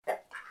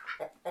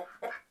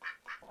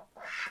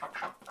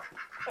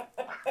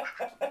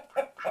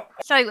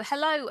So,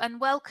 hello and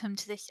welcome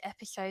to this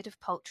episode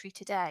of Poultry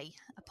Today,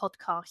 a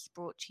podcast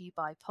brought to you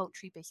by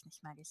Poultry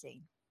Business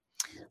Magazine.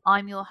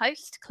 I'm your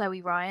host,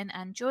 Chloe Ryan,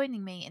 and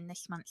joining me in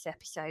this month's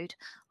episode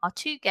are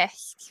two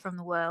guests from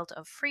the world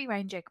of free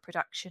range egg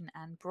production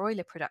and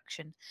broiler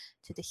production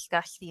to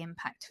discuss the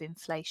impact of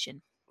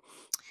inflation.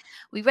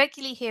 We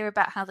regularly hear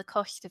about how the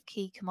cost of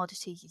key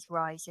commodities is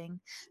rising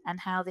and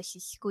how this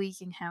is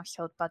squeezing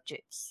household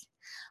budgets.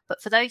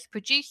 But for those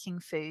producing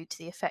food,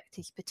 the effect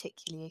is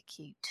particularly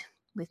acute,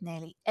 with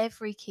nearly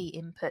every key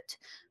input,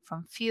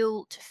 from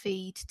fuel to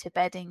feed to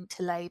bedding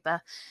to labour,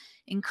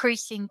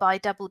 increasing by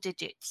double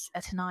digits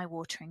at an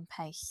eye-watering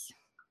pace.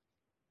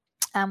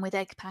 And with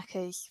egg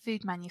packers,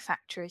 food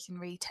manufacturers,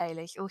 and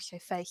retailers also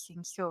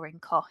facing soaring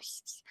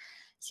costs,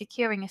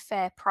 securing a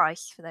fair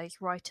price for those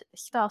right at the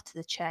start of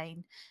the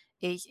chain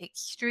is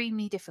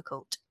extremely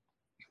difficult.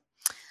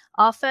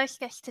 Our first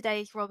guest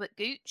today is Robert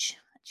Gooch,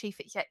 Chief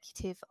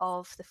Executive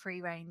of the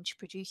Free Range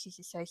Producers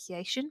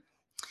Association.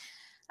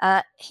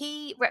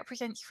 He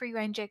represents free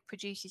range egg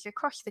producers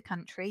across the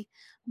country,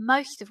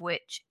 most of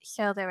which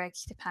sell their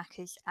eggs to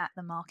packers at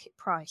the market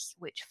price,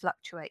 which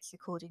fluctuates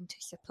according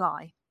to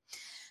supply.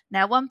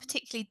 Now, one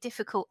particularly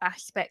difficult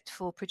aspect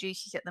for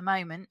producers at the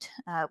moment,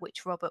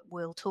 which Robert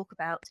will talk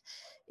about,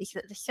 is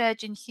that the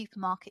surge in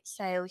supermarket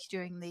sales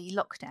during the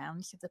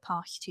lockdowns of the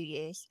past 2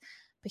 years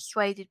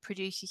persuaded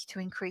producers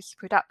to increase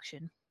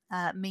production,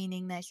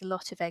 meaning there's a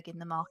lot of egg in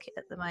the market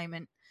at the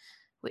moment,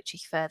 which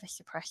is further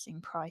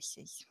suppressing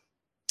prices.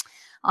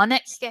 Our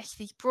next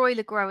guest is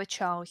broiler grower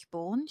Charles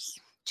Bournes.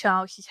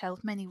 Charles has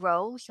held many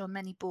roles on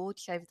many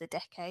boards over the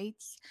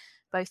decades,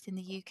 both in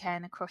the UK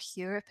and across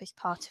Europe as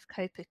part of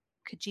Copa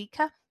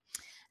Cogeca,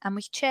 and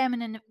was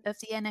chairman of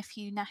the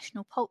NFU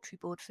National Poultry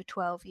Board for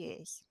 12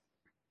 years.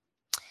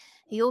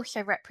 He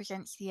also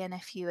represents the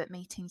NFU at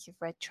meetings of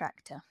Red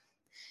Tractor.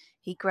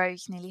 He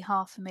grows nearly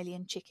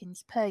 500,000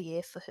 chickens per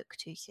year for Hook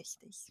Two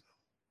Sisters.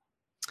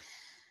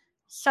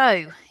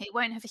 So, it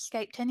won't have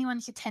escaped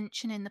anyone's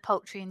attention in the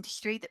poultry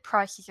industry that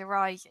prices are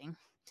rising,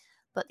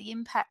 but the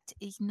impact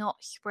is not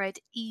spread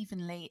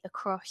evenly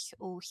across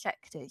all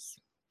sectors.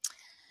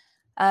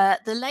 The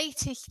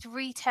latest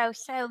retail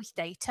sales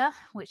data,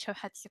 which I've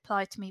had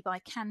supplied to me by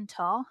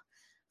Kantar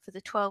for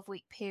the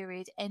 12-week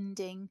period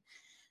ending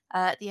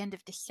at the end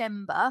of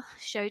December,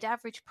 showed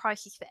average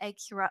prices for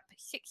eggs are up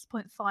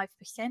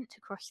 6.5%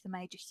 across the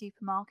major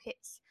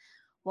supermarkets,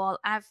 while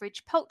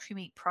average poultry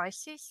meat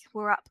prices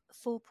were up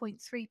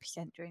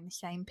 4.3% during the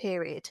same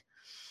period.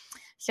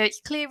 So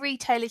it's clear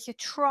retailers are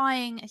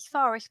trying as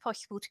far as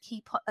possible to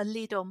keep a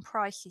lid on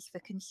prices for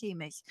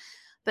consumers.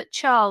 But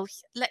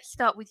Charles, let's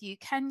start with you.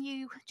 Can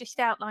you just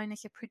outline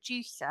as a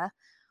producer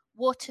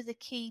what are the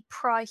key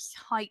price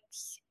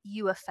hikes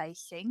you are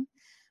facing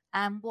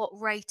and what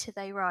rate are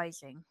they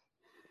rising?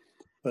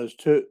 There's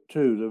two.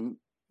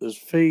 There's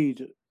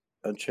feed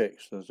and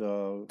chicks.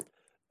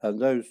 And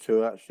those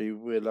two actually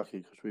we're lucky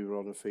because we were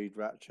on a feed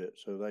ratchet,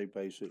 so they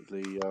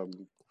basically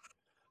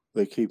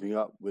we're keeping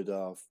up with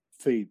our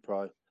feed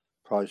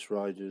price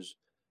rises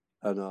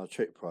and our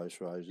chick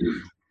price rises,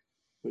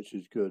 which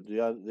is good.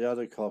 The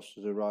other costs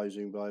are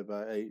rising by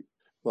about eight.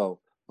 Well,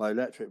 my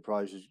electric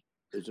price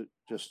is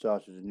just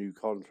started a new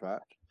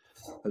contract,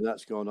 and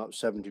that's gone up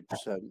 70%.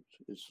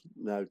 It's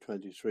now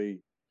 23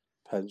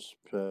 pence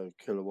per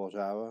kilowatt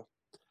hour.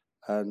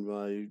 And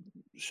my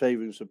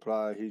shaving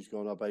supply, he's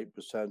gone up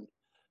 8%.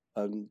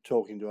 And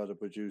talking to other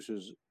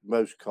producers,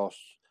 most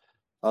costs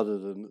other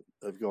than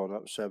have gone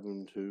up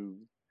 7 to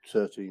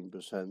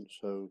 13%.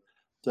 So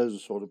those are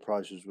sort of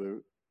prices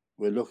we're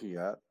looking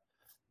at.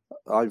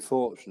 I'm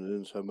fortunate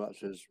in so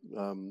much as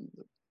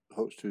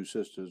Hook's Two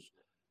Sisters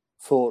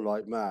fought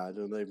like mad,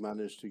 and they've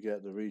managed to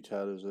get the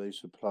retailers they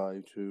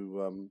supply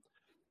to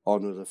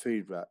honour the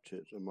feed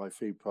ratchet. And my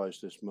feed price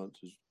this month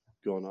has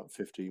gone up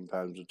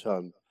 £15 a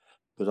tonne,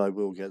 but I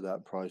will get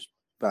that price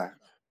back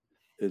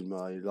in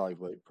my live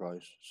weight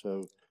price.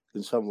 So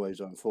in some ways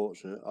I'm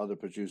fortunate. Other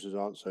producers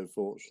aren't so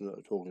fortunate.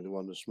 I'm talking to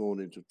one this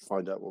morning to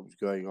find out what was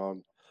going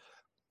on,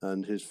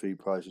 and his feed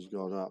price has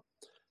gone up,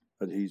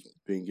 and he's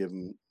been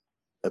given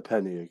a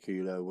penny a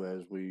kilo,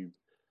 whereas we've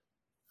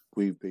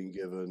been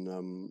given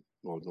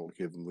well, not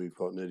given, we've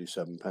got nearly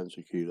 7 pence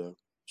a kilo.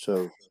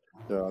 So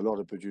there are a lot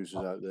of producers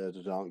out there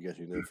that aren't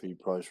getting their feed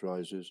price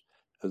rises,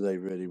 and they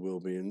really will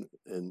be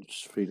in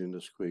feeling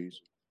the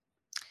squeeze.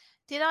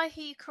 Did I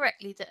hear you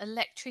correctly that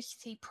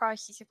electricity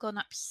prices have gone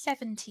up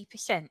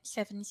 70%,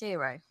 70?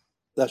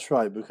 That's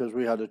right, because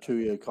we had a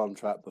 2-year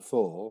contract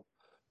before,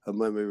 and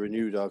when we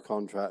renewed our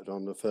contract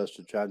on the 1st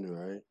of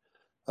January,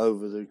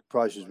 over the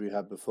prices we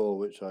had before,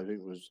 which I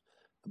think was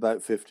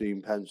about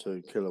 15 pence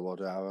a kilowatt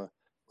hour,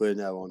 we're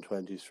now on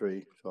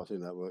 23. So I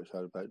think that works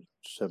out about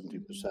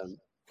 70%,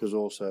 because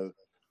also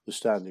the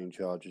standing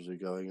charges are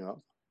going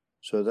up.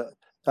 So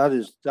that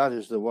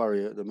is the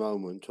worry at the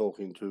moment.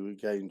 Talking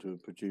to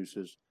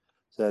producers,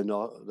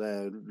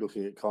 they're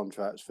looking at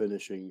contracts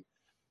finishing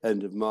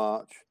end of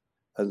March,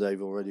 and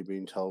they've already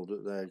been told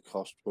that their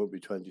cost won't be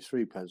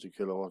 23 pence a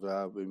kilowatt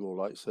hour, it'll be more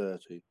like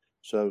 30.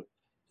 So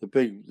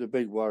the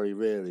big worry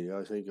really,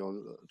 I think,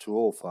 to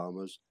all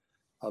farmers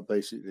are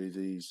basically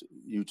these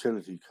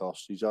utility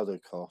costs, these other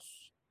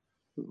costs,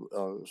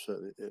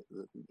 certainly,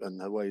 and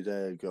the way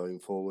they're going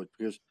forward.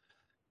 Because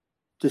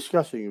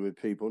discussing it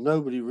with people,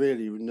 nobody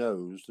really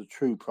knows the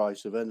true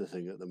price of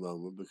anything at the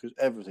moment, because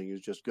everything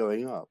is just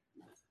going up.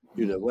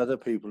 You know, whether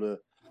people are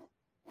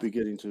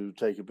beginning to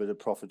take a bit of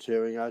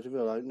profiteering out of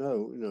it, I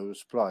know, the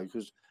supply,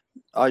 because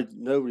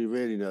nobody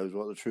really knows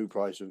what the true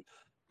price of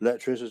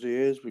electricity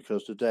is,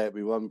 because today it'll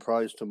be one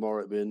price,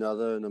 tomorrow it'll be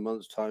another, in a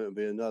month's time it'll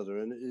be another,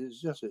 and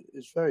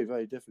it's very,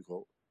 very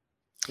difficult.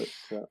 But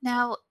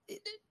Now,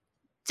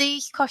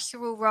 these costs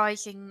are all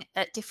rising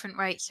at different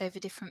rates over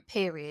different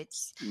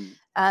periods.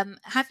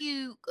 Have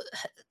you?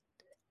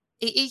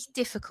 It is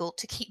difficult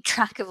to keep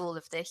track of all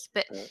of this,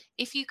 but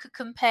if you could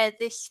compare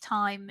this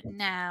time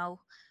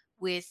now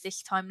with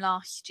this time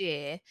last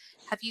year,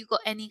 have you got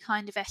any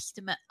kind of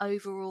estimate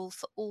overall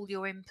for all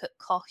your input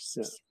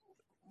costs,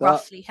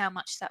 roughly how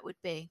much that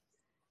would be?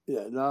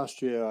 Yeah,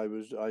 last year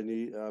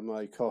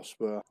my costs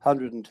were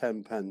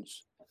 110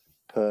 pence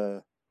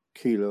per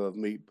kilo of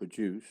meat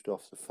produced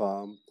off the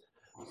farm.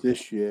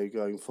 This year,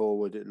 going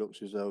forward, it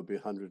looks as though it'll be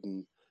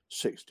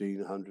 116,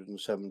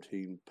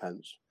 117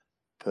 pence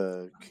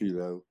per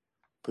kilo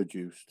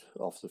produced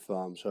off the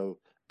farm. So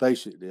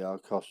basically, our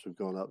costs have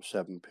gone up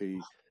 7p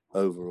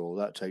overall.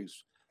 That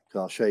takes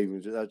our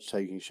shavings. That's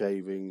taking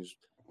shavings,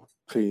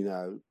 clean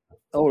out,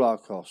 all our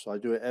costs. I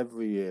do it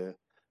every year,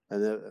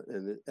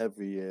 and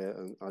every year,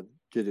 and I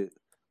did it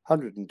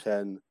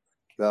 110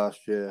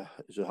 last year.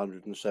 It's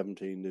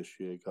 117 this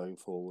year going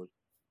forward.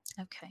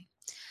 Okay.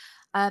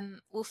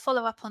 We'll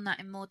follow up on that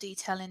in more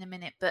detail in a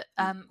minute, but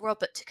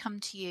Robert, to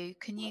come to you,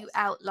 can you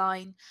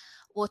outline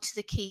what are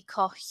the key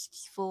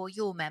costs for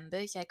your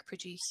members, egg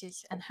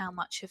producers, and how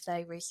much have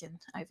they risen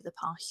over the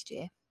past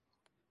year?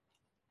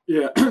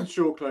 Yeah,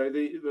 sure, Chloe.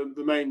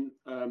 The main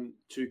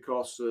two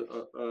costs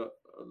are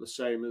the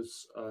same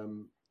as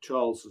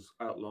Charles has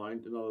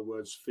outlined. In other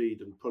words,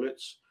 feed and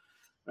pullets,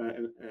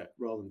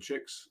 rather than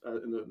chicks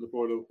in the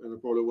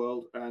broiler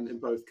world, and in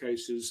both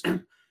cases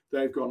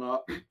they've gone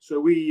up. So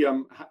we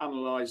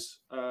analyse.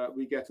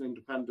 We get an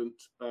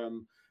independent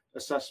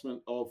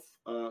assessment of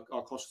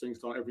our costings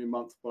done every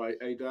month by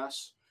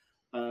ADAS,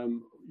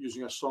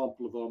 using a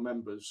sample of our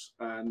members,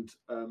 and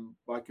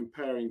by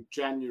comparing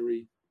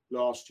January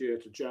last year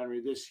to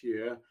January this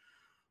year,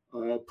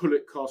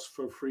 pullet costs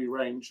for free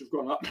range have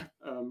gone up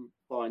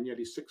by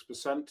nearly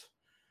 6%,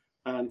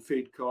 and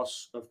feed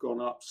costs have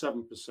gone up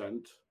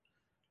 7%.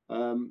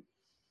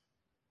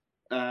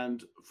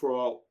 And for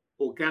our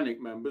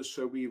organic members,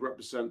 so we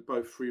represent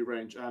both free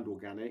range and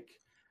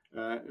organic.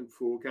 And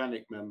for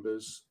organic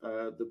members,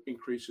 the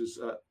increases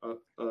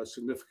are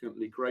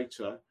significantly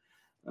greater.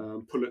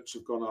 Pullets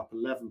have gone up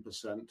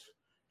 11%,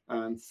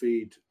 and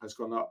feed has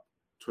gone up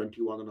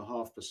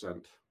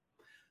 21.5%.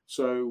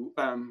 So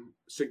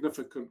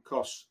significant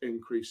cost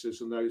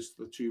increases, and those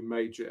are the two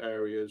major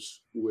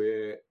areas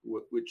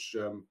which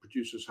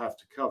producers have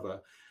to cover.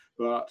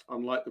 But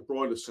unlike the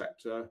broiler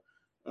sector,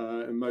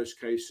 in most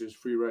cases,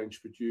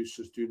 free-range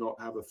producers do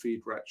not have a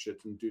feed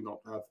ratchet and do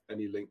not have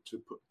any link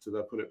to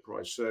their pullet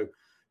price. So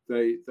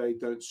they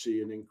don't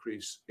see an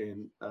increase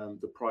in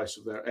the price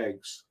of their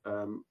eggs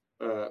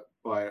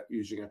by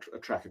using a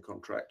tracker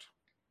contract.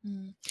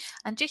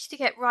 And just to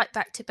get right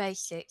back to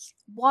basics,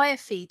 why are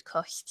feed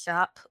costs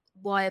up?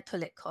 Why are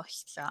pullet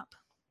costs up?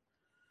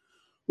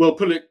 Well,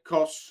 pullet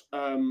costs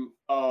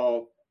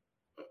are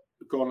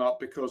gone up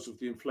because of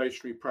the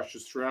inflationary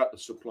pressures throughout the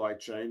supply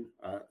chain.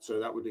 So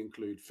that would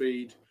include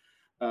feed,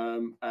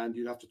 and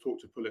you'd have to talk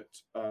to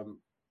pullet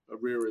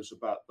rearers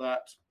about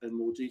that in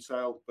more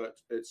detail. But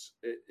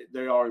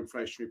there are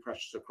inflationary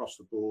pressures across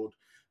the board,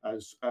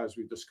 as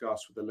we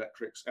discussed, with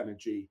electrics,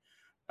 energy,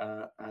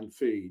 and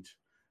feed.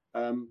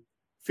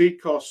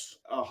 Feed costs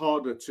are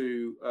harder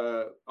to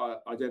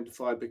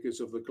identify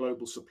because of the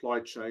global supply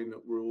chain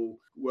that we're all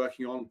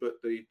working on,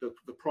 but the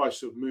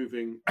price of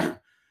moving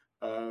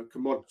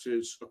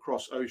commodities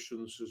across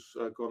oceans has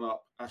gone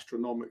up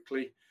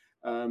astronomically.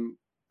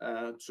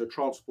 So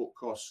transport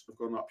costs have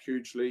gone up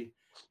hugely,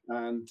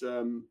 and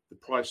the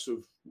price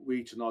of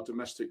wheat in our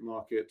domestic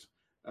market.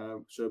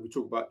 So we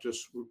talk about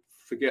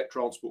forget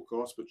transport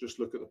costs, but just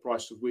look at the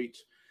price of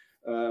wheat.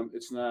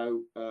 It's now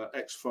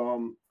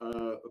ex-farm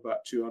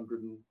about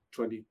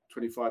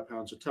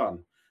 £225 a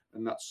tonne,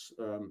 and that's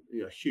a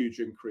huge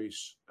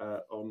increase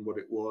on what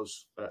it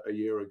was a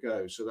year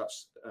ago. So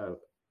that's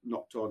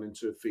knocked on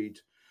into feed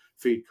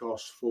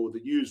costs for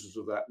the users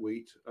of that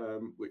wheat,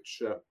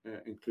 which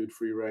include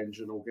free range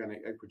and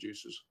organic egg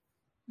producers.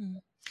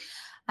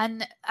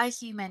 And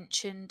as you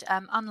mentioned,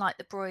 unlike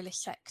the broiler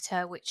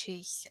sector, which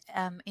is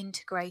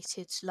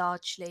integrated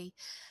largely,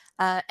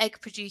 egg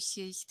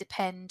producers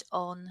depend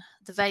on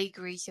the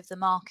vagaries of the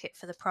market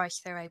for the price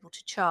they're able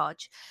to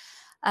charge.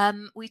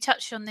 We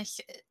touched on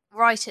this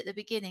right at the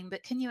beginning,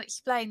 but can you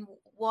explain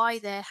why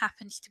there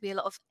happens to be a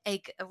lot of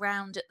egg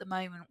around at the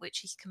moment,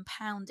 which is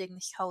compounding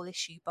this whole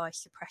issue by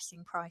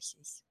suppressing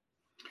prices?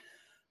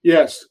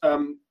 Yes,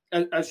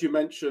 as you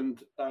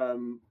mentioned,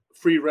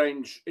 free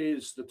range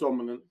is the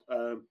dominant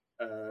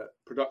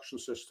production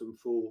system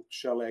for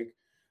shell egg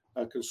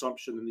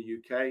consumption in the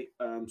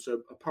UK.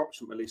 So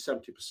approximately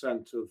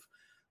 70%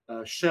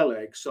 of shell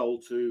eggs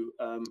sold to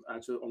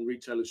on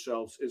retailers'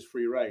 shelves is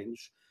free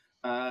range,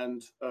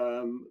 and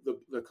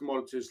the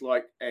commodities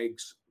like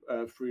eggs,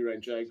 free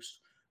range eggs,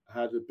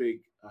 had a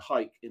big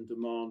hike in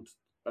demand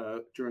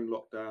during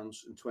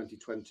lockdowns in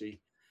 2020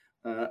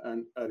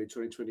 and early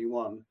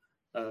 2021.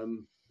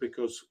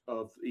 Because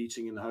of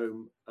eating in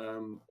home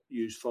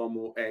used far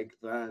more egg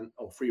than,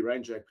 or free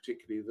range egg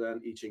particularly,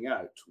 than eating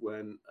out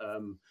when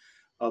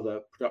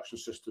other production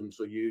systems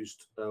are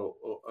used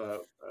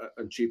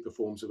and cheaper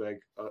forms of egg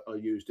are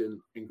used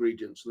in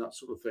ingredients and that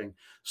sort of thing.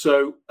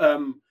 So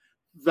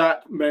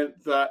that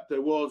meant that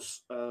there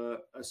was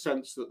a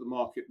sense that the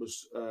market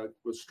was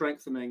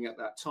strengthening at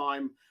that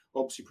time.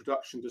 Obviously,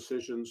 production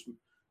decisions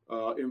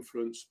are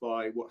influenced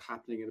by what's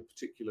happening at a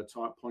particular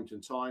point in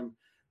time.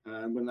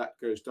 And when that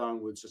goes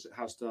downwards, as it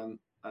has done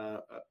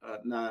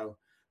now,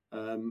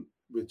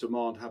 with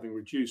demand having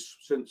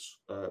reduced since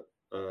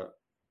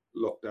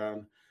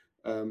lockdown,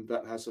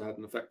 that has had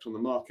an effect on the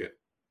market.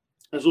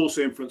 It's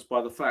also influenced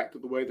by the fact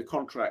that the way the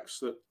contracts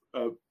that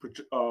are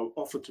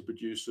offered to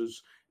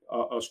producers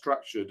are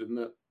structured, and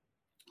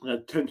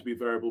that tend to be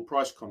variable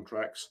price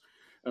contracts,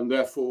 and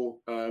therefore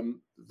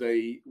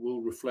they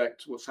will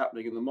reflect what's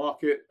happening in the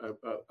market.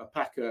 A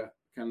packer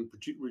can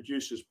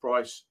reduce his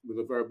price with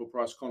a variable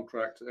price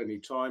contract at any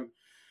time.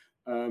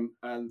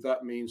 And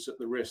that means that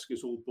the risk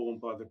is all borne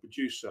by the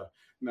producer.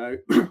 Now,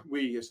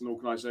 we as an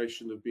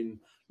organisation have been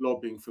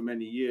lobbying for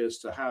many years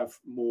to have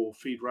more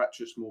feed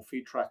ratchets, more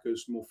feed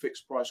trackers, more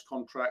fixed price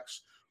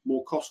contracts,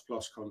 more cost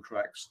plus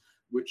contracts,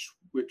 which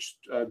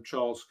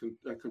Charles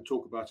can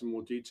talk about in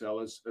more detail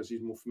as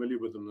he's more familiar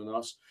with them than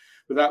us.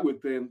 But that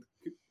would then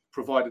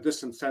provide a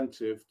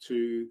disincentive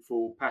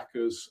for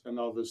packers and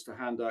others to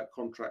hand out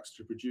contracts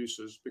to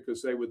producers,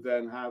 because they would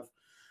then have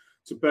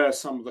to bear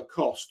some of the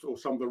cost, or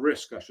some of the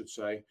risk, I should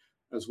say,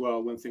 as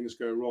well, when things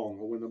go wrong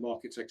or when the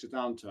market takes a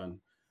downturn.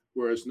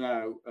 Whereas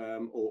now,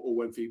 or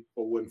when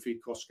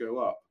feed costs go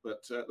up,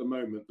 but at the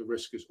moment the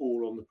risk is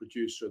all on the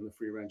producer in the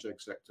free range egg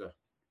sector.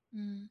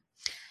 Mm.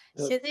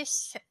 So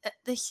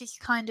this is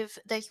kind of,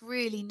 there's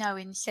really no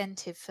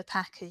incentive for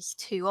packers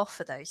to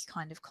offer those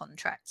kind of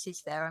contracts,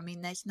 is there? I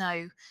mean, there's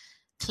no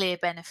clear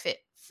benefit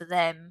for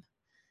them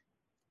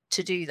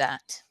to do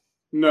that.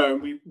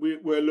 No,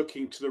 we're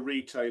looking to the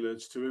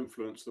retailers to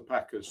influence the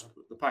packers.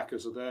 The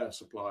packers are their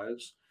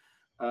suppliers,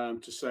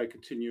 to say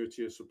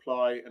continuity of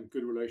supply and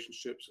good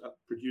relationships at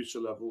producer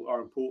level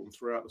are important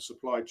throughout the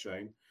supply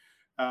chain.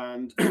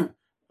 And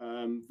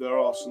there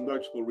are some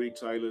notable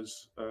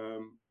retailers,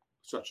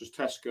 such as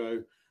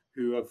Tesco,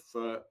 who have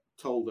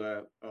told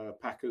their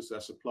packers, their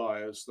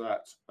suppliers,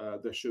 that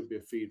there should be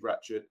a feed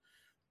ratchet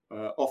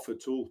offered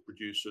to all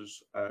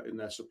producers in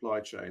their supply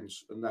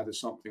chains, and that is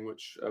something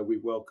which we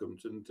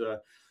welcomed,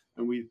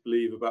 and we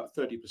believe about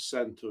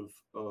 30%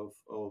 of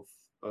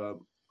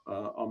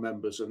our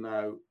members are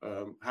now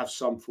have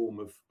some form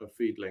of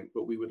feed link,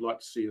 but we would like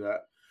to see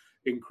that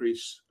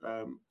increase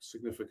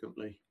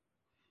significantly.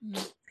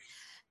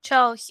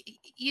 Charles,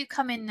 you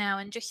come in now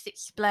and just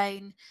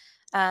explain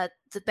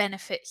the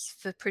benefits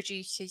for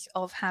producers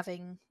of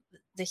having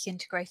this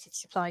integrated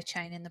supply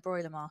chain in the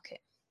broiler market.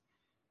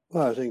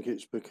 Well, I think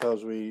it's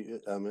because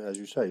as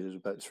you say, there's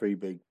about 3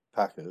 big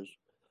packers,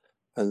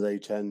 and they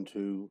tend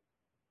to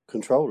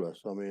control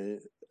us. I mean,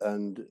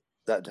 and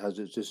that has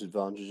its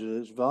disadvantages and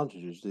its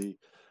advantages.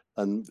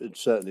 And it's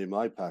certainly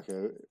my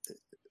packer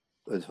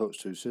with Hooks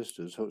Two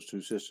Sisters. Hooks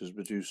Two Sisters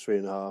produce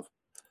 3.5,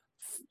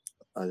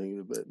 I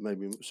think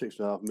maybe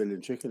 6.5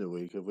 million chicken a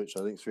week, of which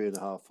I think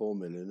 3.5, 4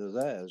 million are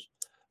theirs.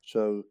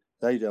 So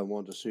they don't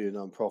want to see an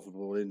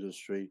unprofitable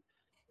industry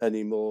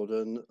any more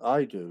than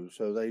I do.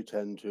 So they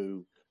tend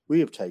to. We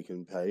have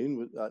taken pain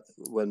with that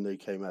when they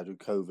came out of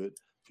COVID.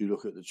 If you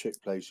look at the chick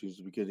placings at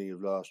the beginning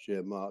of last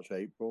year, March,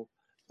 April,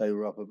 they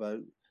were up about,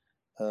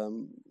 I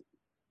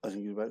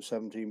think it was about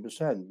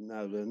 17%.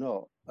 Now they're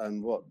not.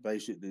 And what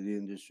basically the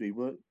industry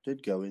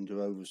did go into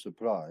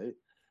oversupply,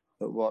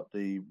 but what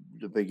the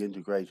big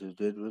integrators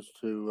did was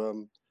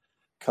to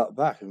cut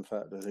back. In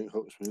fact, I think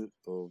Hooks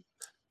or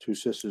Two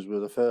Sisters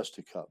were the first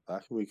to cut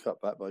back, and we cut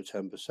back by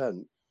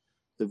 10%.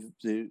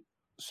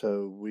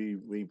 So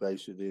we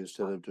basically,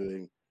 instead of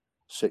doing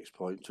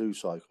 6.2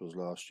 cycles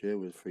last year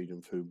with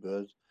Freedom Food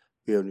Birds,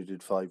 we only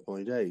did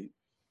 5.8.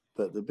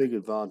 But the big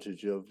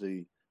advantage of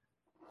the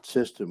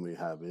system we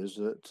have is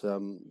that,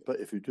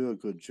 but if you do a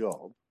good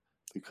job,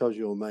 because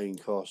your main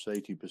costs,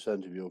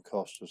 80% of your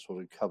costs are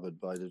sort of covered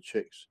by the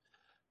chicks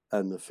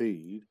and the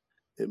feed,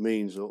 it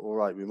means that, all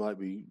right, we might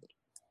be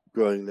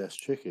growing less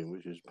chicken,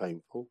 which is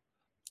painful,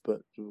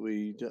 but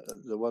the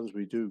ones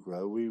we do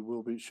grow,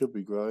 should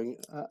be growing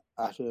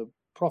at a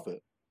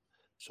profit.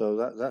 So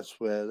that's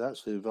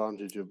the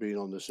advantage of being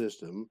on the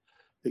system.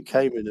 It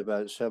came in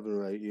about 7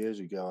 or 8 years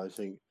ago, I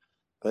think,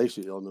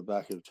 basically on the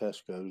back of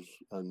Tesco's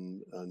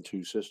and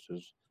Two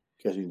Sisters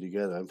getting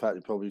together. In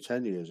fact, probably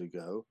 10 years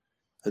ago,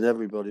 And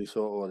everybody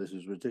thought, "Oh, this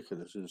is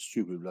ridiculous. It's a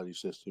stupid bloody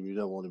system. You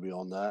don't want to be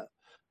on that.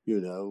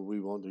 We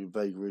want the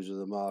vagaries of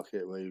the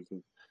market where you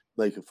can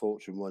make a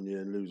fortune one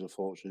year and lose a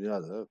fortune the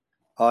other."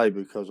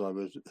 Because I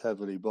was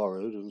heavily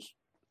borrowed, and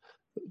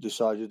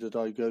decided that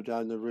I'd go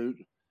down the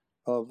route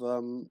of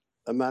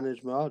a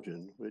managed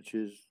margin, which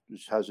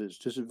has its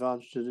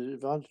disadvantages and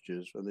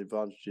advantages. And the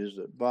advantage is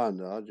that, by and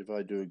large, if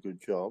I do a good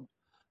job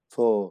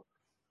for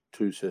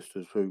Two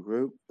Sisters Food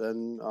Group,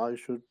 then I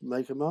should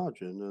make a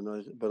margin.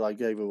 But I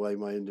gave away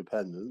my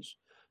independence,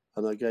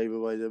 and I gave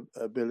away the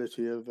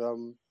ability of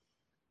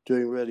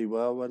doing really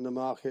well when the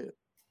market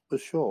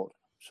was short.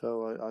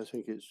 So I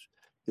think it's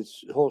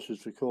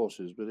horses for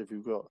courses. But if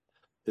you've got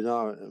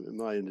in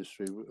my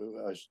industry,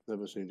 I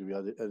never seem to be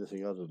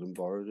anything other than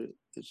borrowed.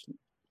 It's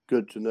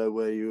good to know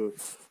where you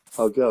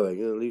are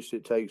going, and at least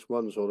it takes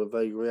one sort of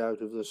vagary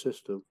out of the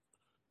system.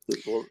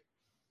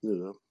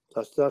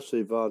 That's the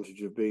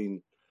advantage of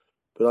being.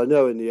 But I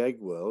know in the egg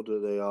world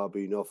that they are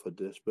being offered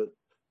this, but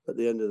at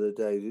the end of the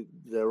day,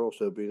 they're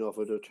also being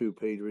offered a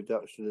 2p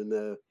reduction in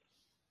their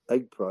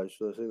egg price.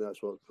 And I think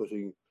that's what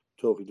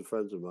talking to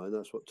friends of mine,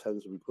 that's what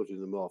tends to be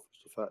putting them off,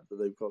 is the fact that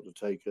they've got to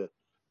take a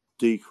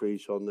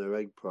decrease on their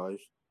egg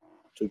price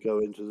to go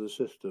into the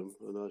system.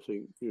 And I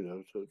think,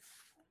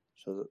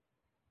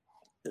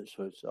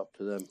 so it's up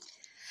to them.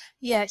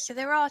 Yeah, so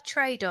there are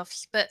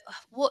trade-offs, but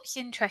what's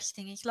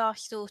interesting is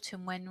last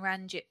autumn when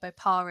Ranjit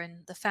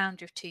Boparan, the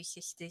founder of Two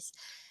Sisters,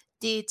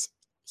 did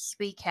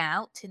speak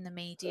out in the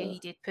media. He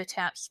did put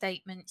out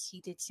statements, he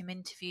did some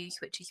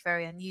interviews, which is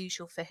very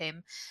unusual for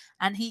him.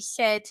 And he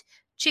said,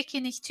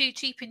 chicken is too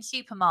cheap in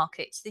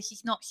supermarkets. This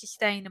is not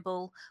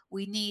sustainable.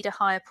 We need a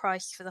higher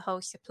price for the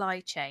whole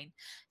supply chain.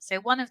 So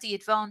one of the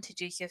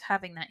advantages of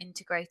having that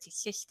integrated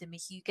system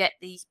is you get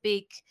these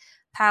big,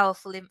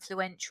 powerful,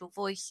 influential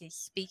voices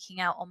speaking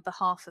out on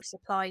behalf of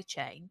supply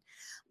chain.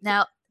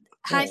 Now,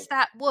 has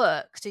that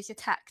worked as a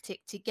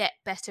tactic to get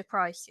better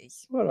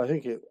prices? Well, I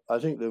think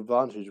the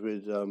advantage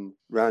with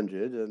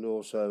Ranjit and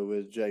also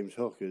with James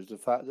Hook is the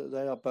fact that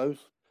they are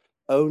both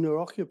owner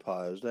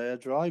occupiers. They are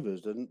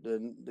drivers.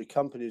 The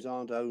companies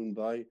aren't owned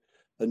by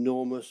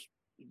enormous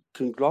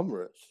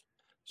conglomerates.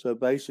 So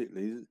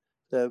basically,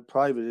 they're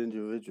private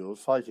individuals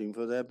fighting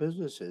for their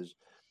businesses.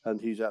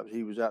 And he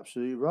was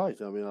absolutely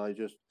right. I mean,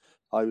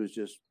 I was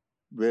just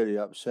really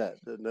upset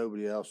that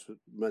nobody else,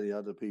 many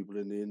other people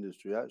in the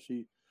industry,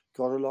 actually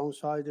got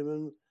alongside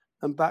him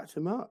and backed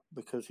him up,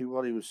 because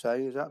what he was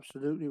saying is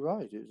absolutely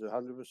right. It's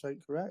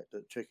 100% correct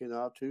that chicken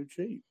are too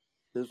cheap.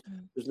 There's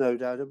no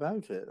doubt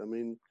about it. I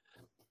mean,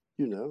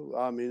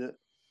 I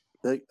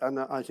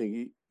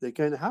think they're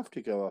going to have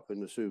to go up in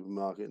the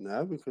supermarket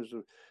now, because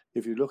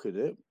if you look at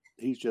it,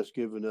 he's just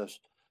given us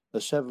a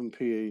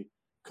 7p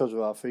because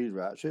of our feed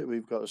ratchet.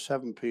 We've got a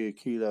 7p a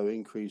kilo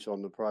increase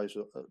on the price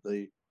at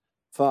the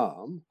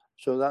farm.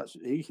 So that's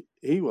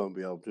he won't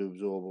be able to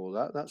absorb all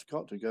that. That's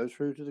got to go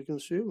through to the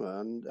consumer,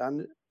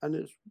 and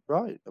it's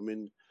right. I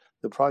mean,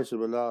 the price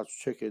of a large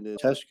chicken in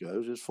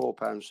Tesco's is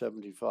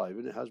 £4.75,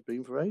 and it has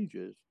been for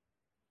ages.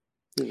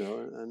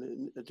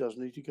 And it does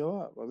need to go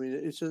up. I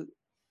mean,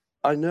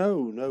 I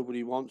know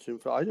nobody wants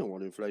inflation. I don't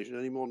want inflation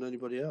any more than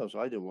anybody else.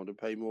 I don't want to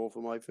pay more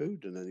for my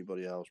food than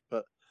anybody else.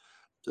 But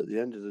at the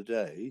end of the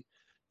day,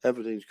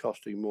 everything's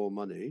costing more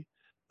money,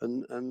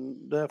 and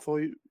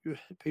therefore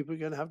people are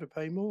going to have to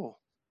pay more.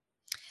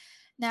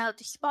 Now,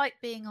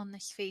 despite being on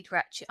this feed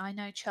ratchet, I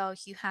know,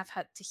 Charles, you have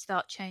had to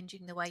start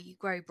changing the way you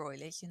grow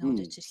broilers in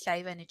order to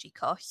save energy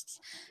costs.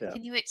 Yeah.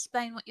 Can you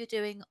explain what you're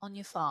doing on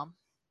your farm?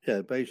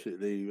 Yeah,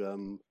 basically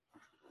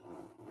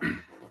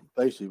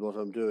what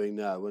I'm doing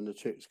now, when the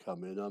chicks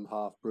come in, I'm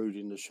half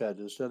brooding the shed.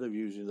 Instead of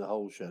using the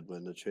whole shed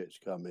when the chicks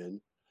come in,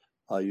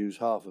 I use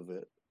half of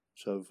it.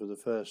 So for the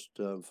first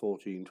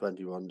 14,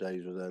 21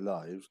 days of their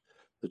lives,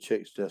 the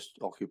chicks just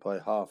occupy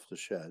half the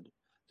shed.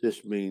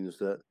 This means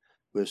that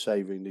we're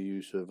saving the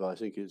use of, I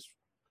think it's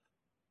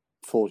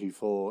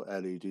 44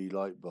 LED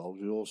light bulbs.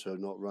 We're also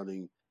not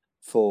running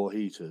 4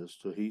 heaters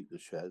to heat the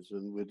sheds,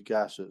 and with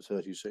gas at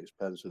 36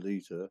 pence a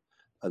litre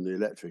and the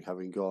electric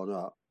having gone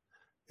up,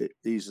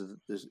 it's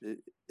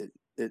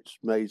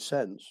made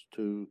sense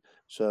to.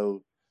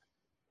 So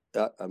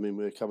I mean,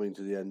 we're coming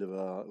to the end of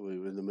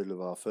we're in the middle of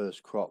our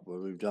first crop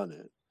when we've done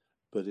it,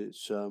 but it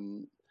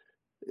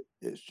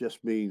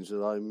just means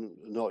that I'm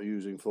not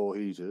using 4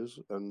 heaters,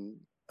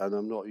 and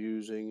I'm not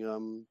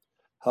using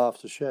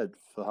half the shed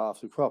for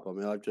half the crop. I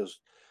mean, if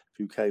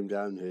you came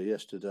down here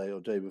yesterday or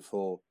day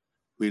before,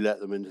 we let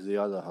them into the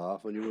other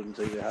half, and you wouldn't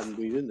think they hadn't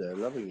been in there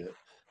loving it.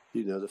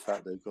 The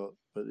fact they've got,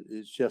 but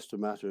it's just a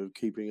matter of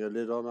keeping a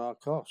lid on our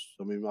costs.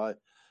 I mean,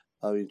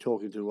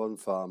 talking to one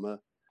farmer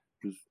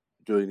who's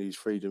doing these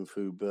Freedom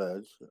Food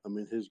birds. I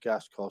mean, his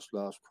gas cost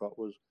last crop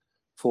was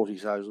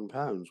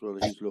 £40,000. Well,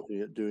 he's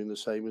looking at doing the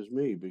same as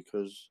me,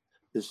 because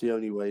it's the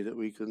only way that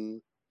we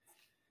can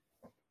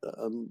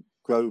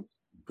grow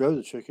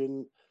the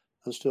chicken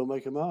and still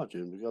make a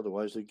margin, because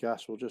otherwise the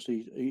gas will just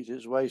eat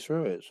its way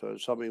through it. So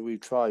it's something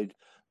we've tried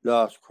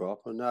last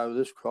crop, and now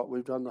this crop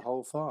we've done the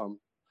whole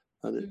farm,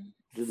 and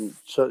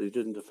certainly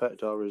didn't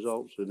affect our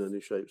results in any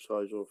shape,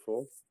 size, or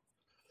form.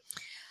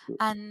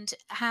 And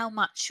how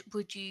much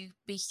would you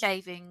be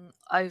saving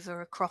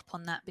over a crop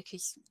on that?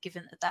 Because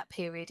given that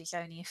period is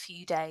only a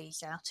few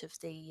days out of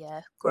the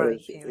growing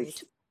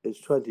period.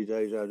 It's 20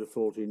 days out of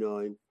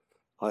 49.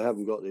 I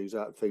haven't got the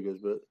exact figures,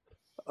 but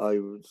I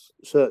would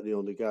certainly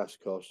on the gas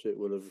cost, it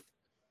would have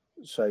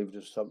saved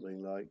us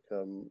something like,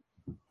 it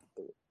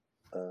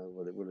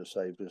would have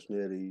saved us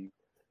nearly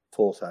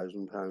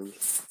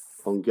 £4,000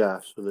 on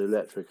gas, and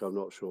electric I'm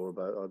not sure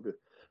about.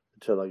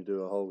 Until I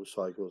do a whole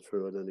cycle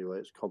through, and anyway,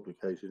 it's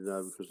complicated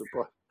now because the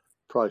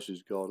price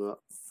has gone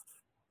up.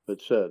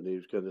 But certainly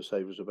it's going to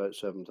save us about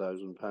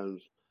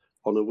 £7,000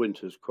 on a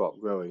winter's crop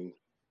growing.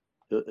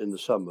 In the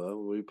summer,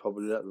 we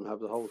probably let them have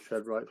the whole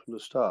shed right from the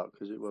start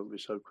because it won't be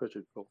so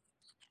critical.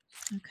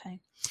 Okay.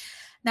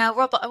 Now,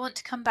 Robert, I want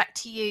to come back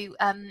to you.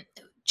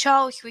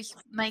 Charles was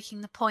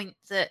making the point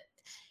that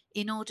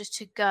in order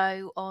to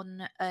go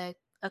on a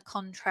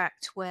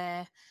contract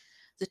where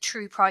the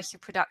true price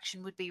of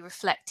production would be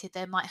reflected,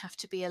 there might have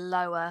to be a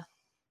lower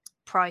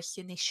price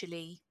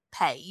initially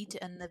paid,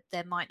 and that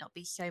there might not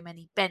be so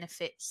many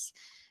benefits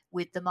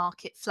with the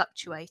market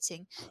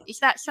fluctuating. Is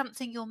that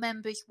something your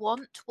members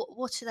want?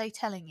 What are they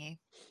telling you?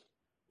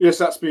 Yes,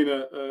 that's been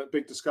a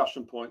big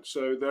discussion point.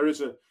 So there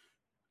is a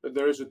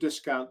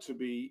discount to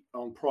be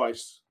on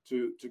price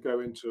to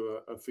go into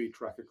a feed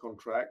tracker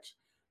contract,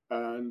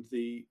 and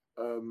the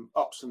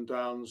ups and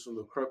downs and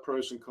the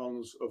pros and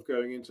cons of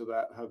going into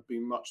that have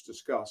been much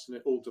discussed, and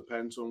it all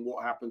depends on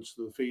what happens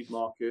to the feed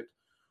market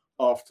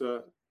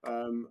after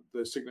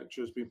the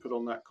signature has been put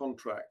on that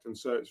contract. And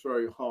so it's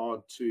very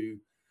hard to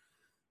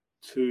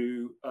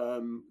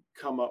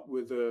come up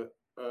with a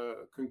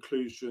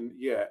conclusion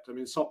yet. I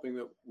mean, it's something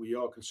that we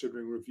are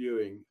considering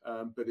reviewing,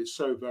 but it's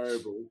so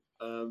variable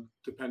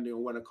depending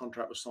on when a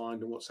contract was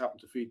signed and what's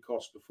happened to feed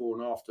costs before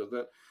and after,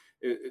 that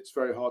it's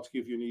very hard to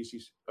give you an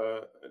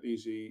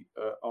easy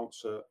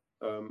answer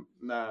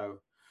now.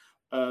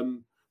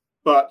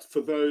 But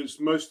for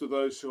most of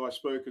those who I've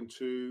spoken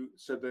to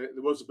said there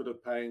was a bit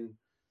of pain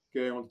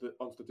going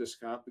onto the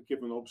discount, but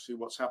given obviously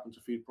what's happened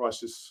to feed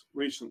prices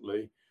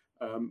recently,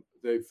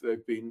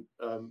 they've been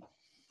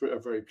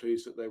very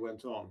pleased that they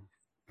went on.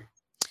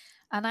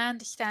 And I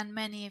understand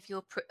many of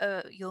your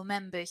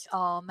members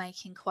are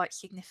making quite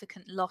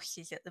significant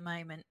losses at the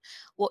moment.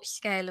 What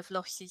scale of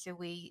losses are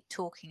we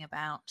talking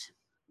about?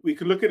 We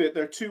can look at it.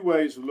 There are two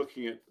ways of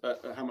looking at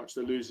how much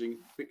they're losing.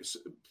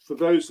 For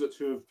those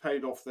who have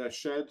paid off their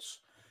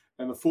sheds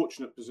and the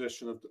fortunate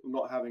position of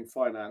not having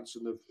finance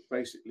and have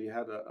basically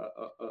had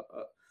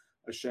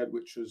a shed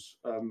which has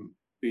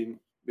been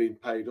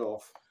paid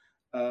off,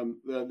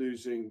 they're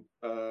losing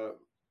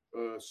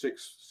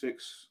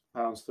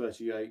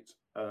 £6.38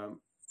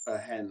 a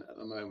hen at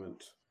the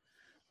moment.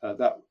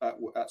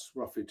 That's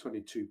roughly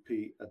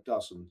 22p a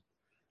dozen.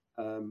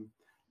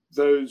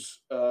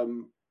 Those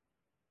who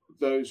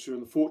are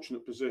in the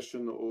fortunate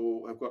position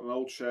or have got an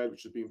old shed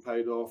which has been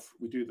paid off,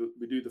 we do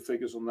the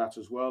figures on that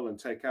as well and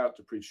take out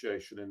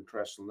depreciation,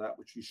 interest on that,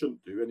 which you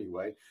shouldn't do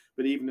anyway.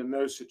 But even in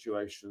those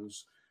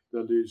situations,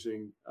 they're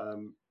losing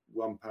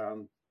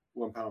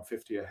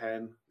 £1.50 a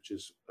hen, which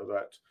is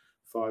about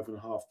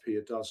 5.5p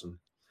a dozen.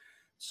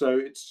 So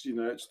it's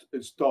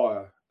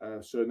dire.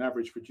 So an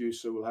average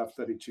producer will have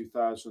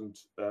 32,000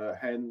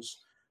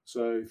 hens.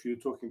 So if you're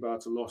talking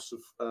about a loss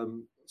of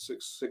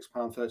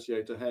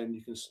 £6.38 a hen,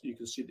 you can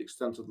see the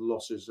extent of the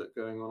losses that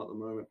are going on at the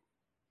moment.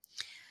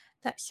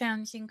 That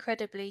sounds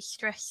incredibly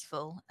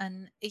stressful.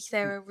 And is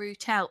there a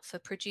route out for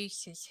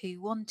producers who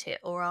want it,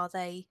 or are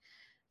they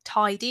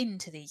tied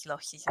into these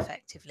losses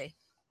effectively?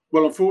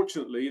 Well,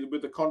 unfortunately,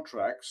 with the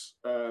contracts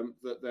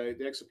the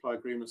egg supply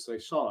agreements they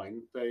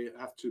sign, they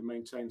have to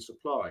maintain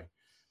supply.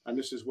 And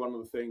this is one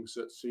of the things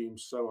that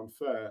seems so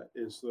unfair,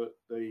 is that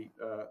they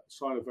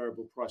sign a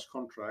variable price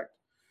contract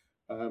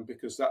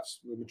because that's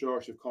the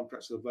majority of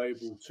contracts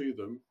available to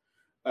them.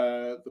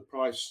 The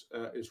price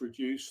is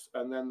reduced,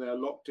 and then they're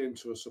locked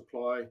into a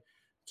supply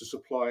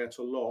at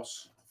a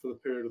loss for the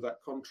period of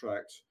that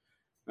contract.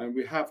 And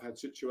we have had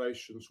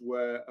situations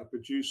where a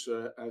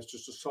producer has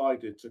just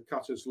decided to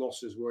cut his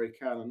losses where he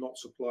can and not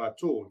supply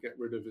at all and get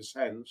rid of his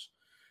hens.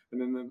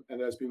 And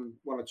there's been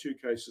one or two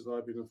cases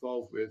I've been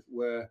involved with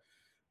where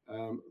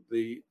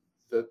the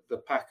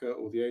packer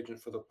or the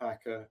agent for the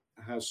packer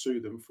has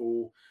sued them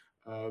for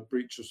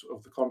breaches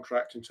of the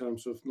contract in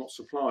terms of not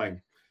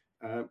supplying,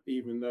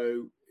 even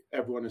though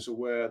everyone is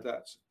aware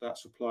that that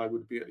supply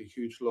would be at a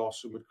huge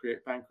loss and would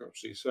create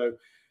bankruptcy. So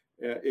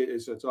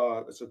it's a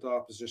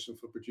dire position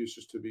for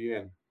producers to be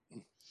in.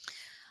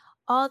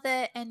 Are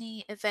there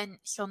any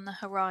events on the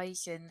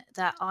horizon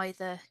that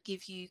either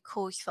give you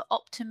cause for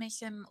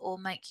optimism or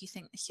make you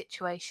think the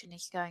situation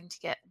is going to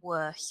get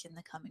worse in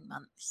the coming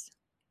months?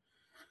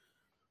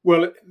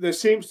 Well, there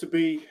seems to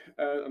be,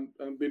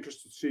 I'm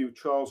interested to see if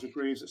Charles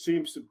agrees, it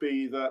seems to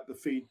be that the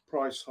feed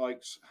price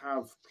hikes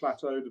have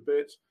plateaued a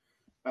bit,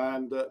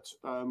 and that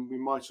we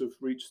might have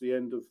reached the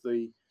end of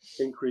the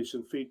increase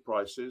in feed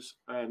prices,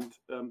 and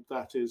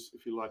that is,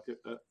 if you like,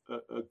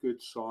 a good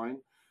sign.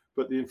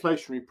 but the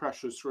inflationary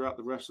pressures throughout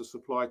the rest of the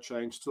supply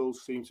chain still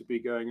seem to be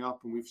going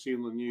up, and we've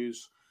seen the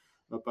news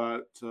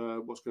about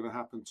what's going to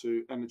happen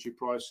to energy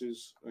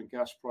prices and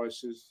gas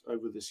prices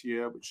over this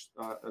year, which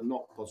are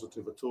not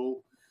positive at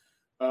all.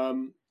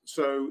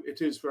 So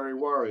it is very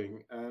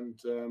worrying, and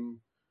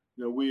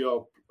we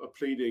are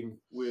pleading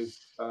with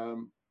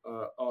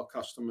our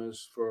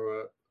customers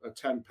for a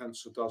 10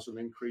 pence a dozen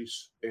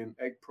increase in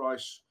egg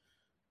price,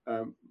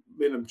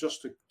 minimum,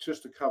 just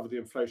to cover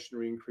the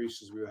inflationary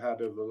increases we've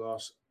had over the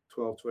last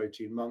 12 to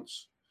 18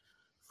 months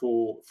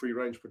for free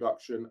range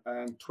production,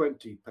 and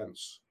 20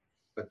 pence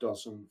a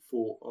dozen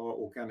for our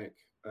organic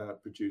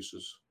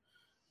producers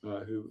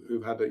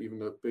who've had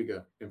even a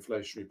bigger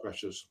inflationary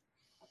pressures.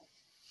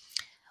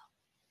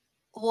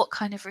 What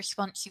kind of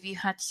response have you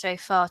had so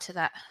far to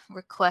that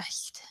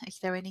request? Is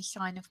there any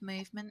sign of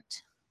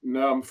movement?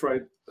 No, I'm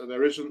afraid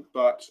there isn't,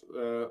 but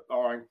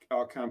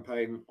our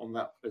campaign on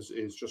that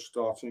is just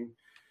starting,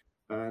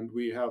 and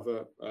we have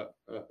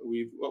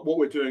what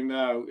we're doing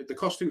now. The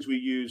costings we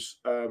use,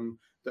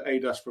 the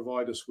ADAS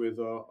provide us with,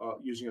 are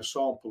using a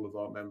sample of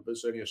our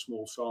members, only a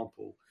small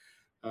sample,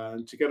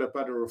 and to get a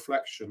better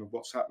reflection of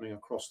what's happening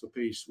across the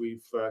piece,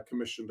 we've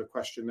commissioned a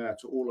questionnaire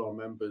to all our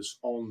members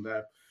on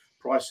their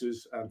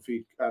prices and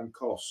feed and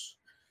costs.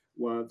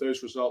 Well,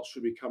 those results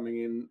should be coming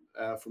in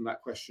from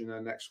that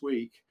questionnaire next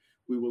week.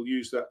 We will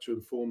use that to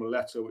inform a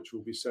letter which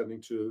we'll be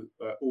sending to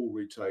all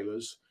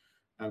retailers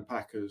and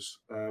packers,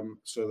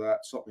 so that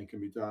something can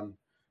be done,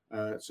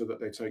 so that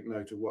they take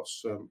note of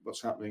what's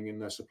happening in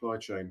their supply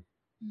chain.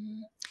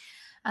 Mm.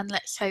 And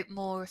let's hope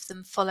more of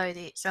them follow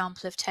the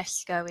example of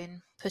Tesco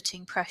in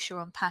putting pressure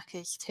on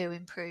packers to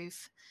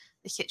improve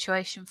the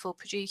situation for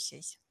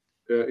producers.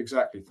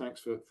 Exactly.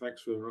 Thanks for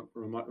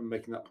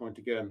making that point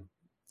again,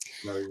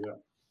 Mary. Yeah.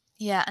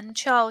 Yeah, and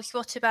Charles,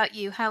 what about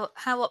you? How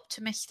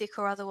optimistic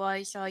or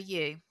otherwise are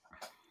you?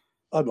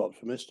 I'm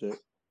optimistic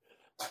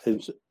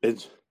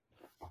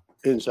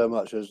in so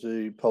much as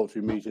the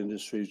poultry meat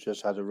industry's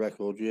just had a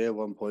record year,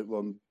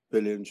 1.1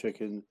 billion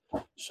chicken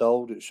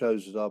sold. It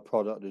shows that our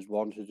product is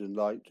wanted and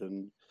liked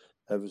and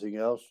everything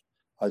else.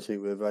 I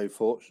think we're very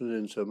fortunate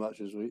in so much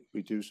as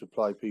we do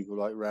supply people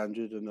like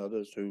Ranjit and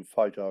others who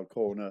fight our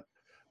corner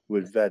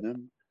with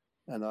venom.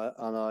 And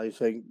I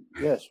think,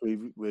 yes,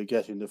 we're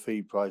getting the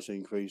feed price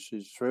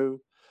increases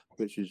through,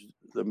 which is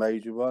the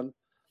major one.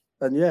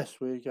 And yes,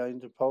 we're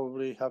going to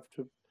probably have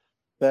to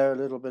bear a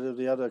little bit of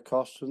the other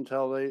costs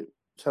until it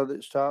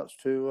starts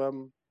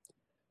to,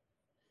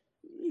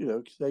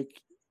 they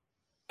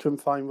can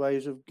find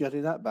ways of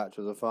getting that back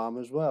to the farm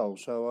as well.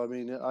 So, I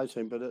mean, I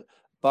think, but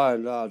by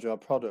and large, our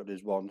product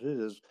is wanted.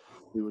 As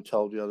we were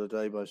told the other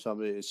day by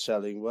somebody, it's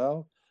selling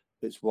well.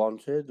 It's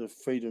wanted. The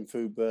feed and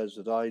food birds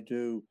that I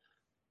do,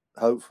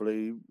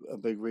 hopefully a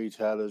big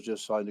retailer has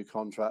just signed a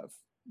contract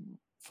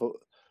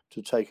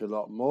to take a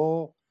lot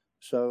more.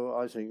 So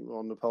I think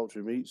on the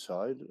poultry meat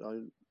side,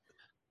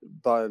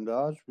 by and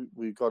large,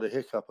 we've got a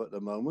hiccup at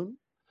the moment.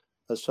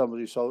 As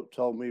somebody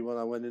told me when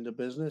I went into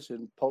business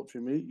in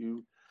poultry meat,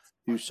 you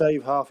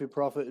save half your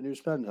profit and you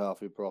spend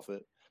half your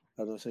profit.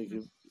 And I think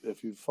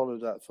if you follow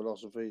that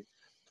philosophy,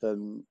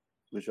 then,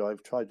 which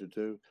I've tried to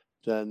do,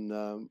 then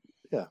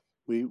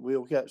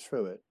we'll get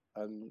through it.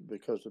 And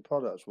because the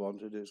product's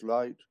wanted, it's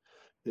light,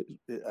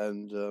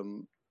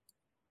 and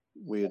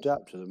we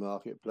adapt to the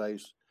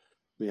marketplace.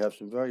 We have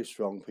some very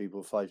strong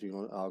people fighting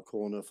on our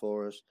corner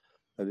for us,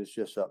 and it's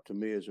just up to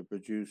me as a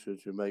producer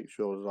to make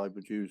sure that I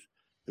produce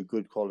a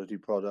good quality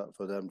product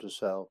for them to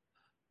sell.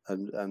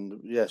 And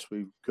yes,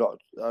 we've got.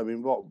 I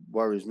mean, what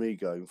worries me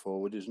going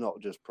forward is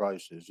not just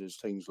prices; it's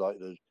things like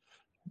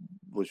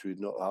which we're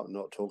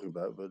not talking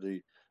about, but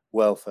the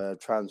welfare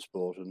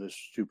transport and this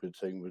stupid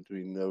thing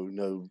between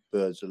no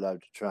birds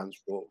allowed to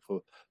transport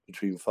for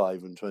between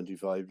 5 and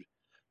 25,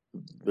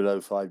 below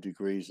 5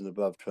 degrees and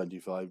above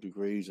 25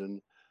 degrees, and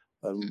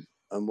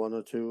one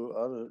or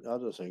two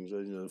other things,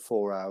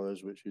 4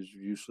 hours, which is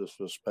useless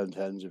for spent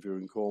hens if you're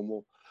in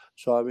Cornwall.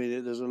 So I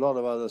mean, there's a lot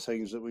of other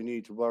things that we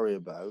need to worry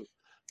about,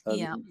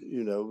 and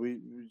we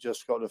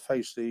just got to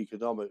face the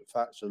economic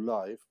facts of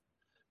life.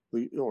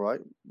 We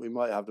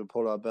might have to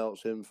pull our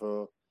belts in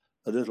for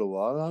a little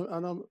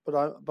while,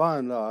 but by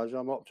and large,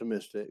 I'm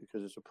optimistic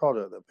because it's a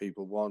product that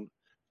people want,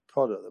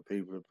 product that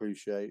people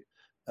appreciate,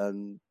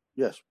 and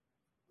yes,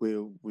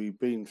 we've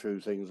been through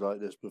things like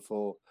this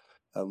before,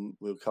 and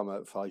we'll come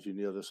out fighting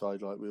the other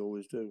side like we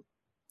always do.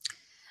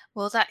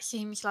 Well, that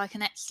seems like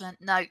an excellent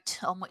note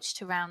on which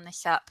to round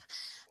this up.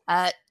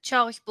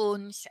 Charles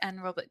Bournes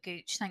and Robert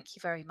Gooch, thank you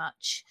very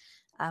much.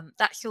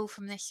 That's all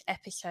from this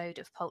episode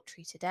of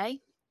Poultry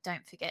Today.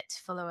 Don't forget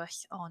to follow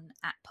us on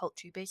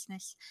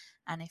 @PoultryBusiness.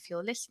 And if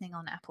you're listening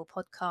on Apple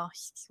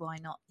Podcasts, why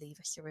not leave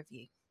us a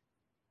review?